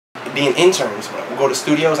being interns. When I go to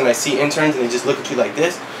studios and I see interns and they just look at you like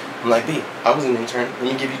this, I'm like, B, I was an intern. Let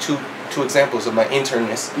me give you two examples of my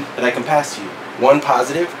internness that I can pass to you. One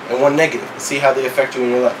positive and one negative. See how they affect you in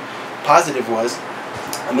your life. Positive was,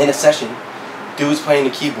 I'm in a session, dude's playing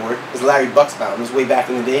the keyboard. It's Larry Bucksbaum. It was way back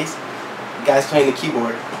in the days. The guy's playing the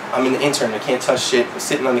keyboard. I'm an intern. I can't touch shit. I'm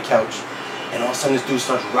sitting on the couch. And all of a sudden this dude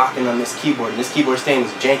starts rocking on this keyboard. And this keyboard stand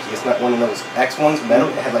is janky. It's not one of those X ones, metal.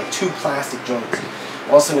 It had like 2 plastic joints.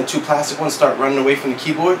 All of a sudden the 2 plastic ones start running away from the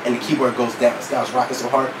keyboard and the keyboard goes down. This guy was rocking so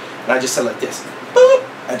hard. And I just said like this. Boop!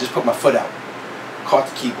 I just put my foot out. Caught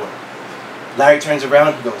the keyboard. Larry turns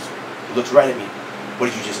around. He goes, he looks right at me. What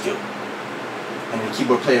did you just do? And the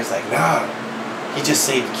keyboard player's like, nah. He just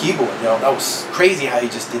saved the keyboard, yo. That was crazy how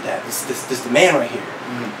he just did that. This the man right here.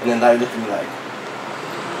 And then Larry looked at me like,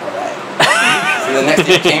 alright. So the next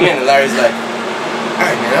day he came in and Larry's like,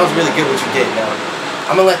 alright man, that was really good what you did. Now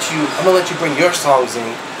I'm gonna let you bring your songs in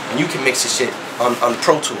and you can mix the shit on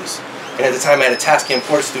Pro Tools. And at the time I had a Tascam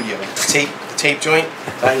Port Studio. The tape joint,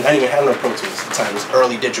 I didn't even have no Pro Tools at the time. It was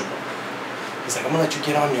early digital. He's like, I'm gonna let you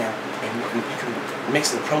get on there and you can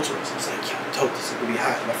mix in the Pro Tools. I was like, yo, dope, this is gonna be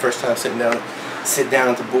hot. My first time sit down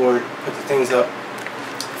at the board, put the things up,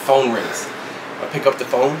 phone rings. I pick up the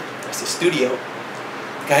phone, I say studio.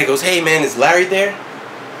 The guy goes, hey man, is Larry there?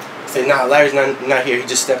 I say, nah, Larry's not here, he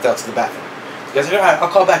just stepped out to the bathroom. The guy's like, alright, I'll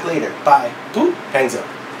call back later, bye. Boop, hangs up.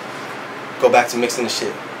 Go back to mixing the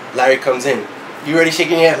shit. Larry comes in. You already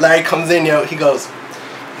shaking your head? Larry comes in, yo, he goes,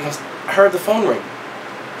 I heard the phone ring.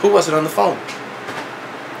 Who was it on the phone?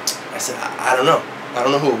 I said, I don't know. I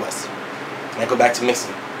don't know who it was. And I go back to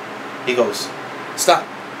mixing. He goes, stop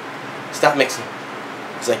mixing.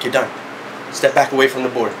 He's like, you're done. Step back away from the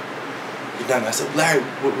board. You're done. I said, Larry,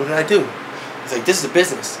 what did I do? He's like, this is a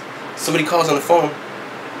business. Somebody calls on the phone.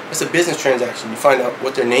 It's a business transaction. You find out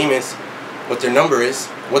what their name is, what their number is,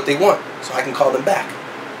 what they want, so I can call them back.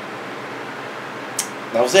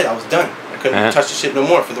 That was it. I was done. I couldn't touch the shit no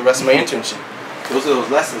more for the rest of my internship. Those are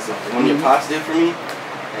those lessons, though. The one your pops did for me,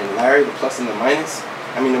 and Larry, the plus and the minus.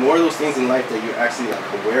 I mean, the more of those things in life that you're actually like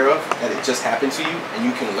aware of, that it just happened to you, and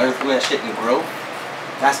you can learn from that shit and grow,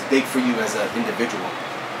 that's big for you as an individual.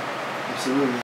 Absolutely.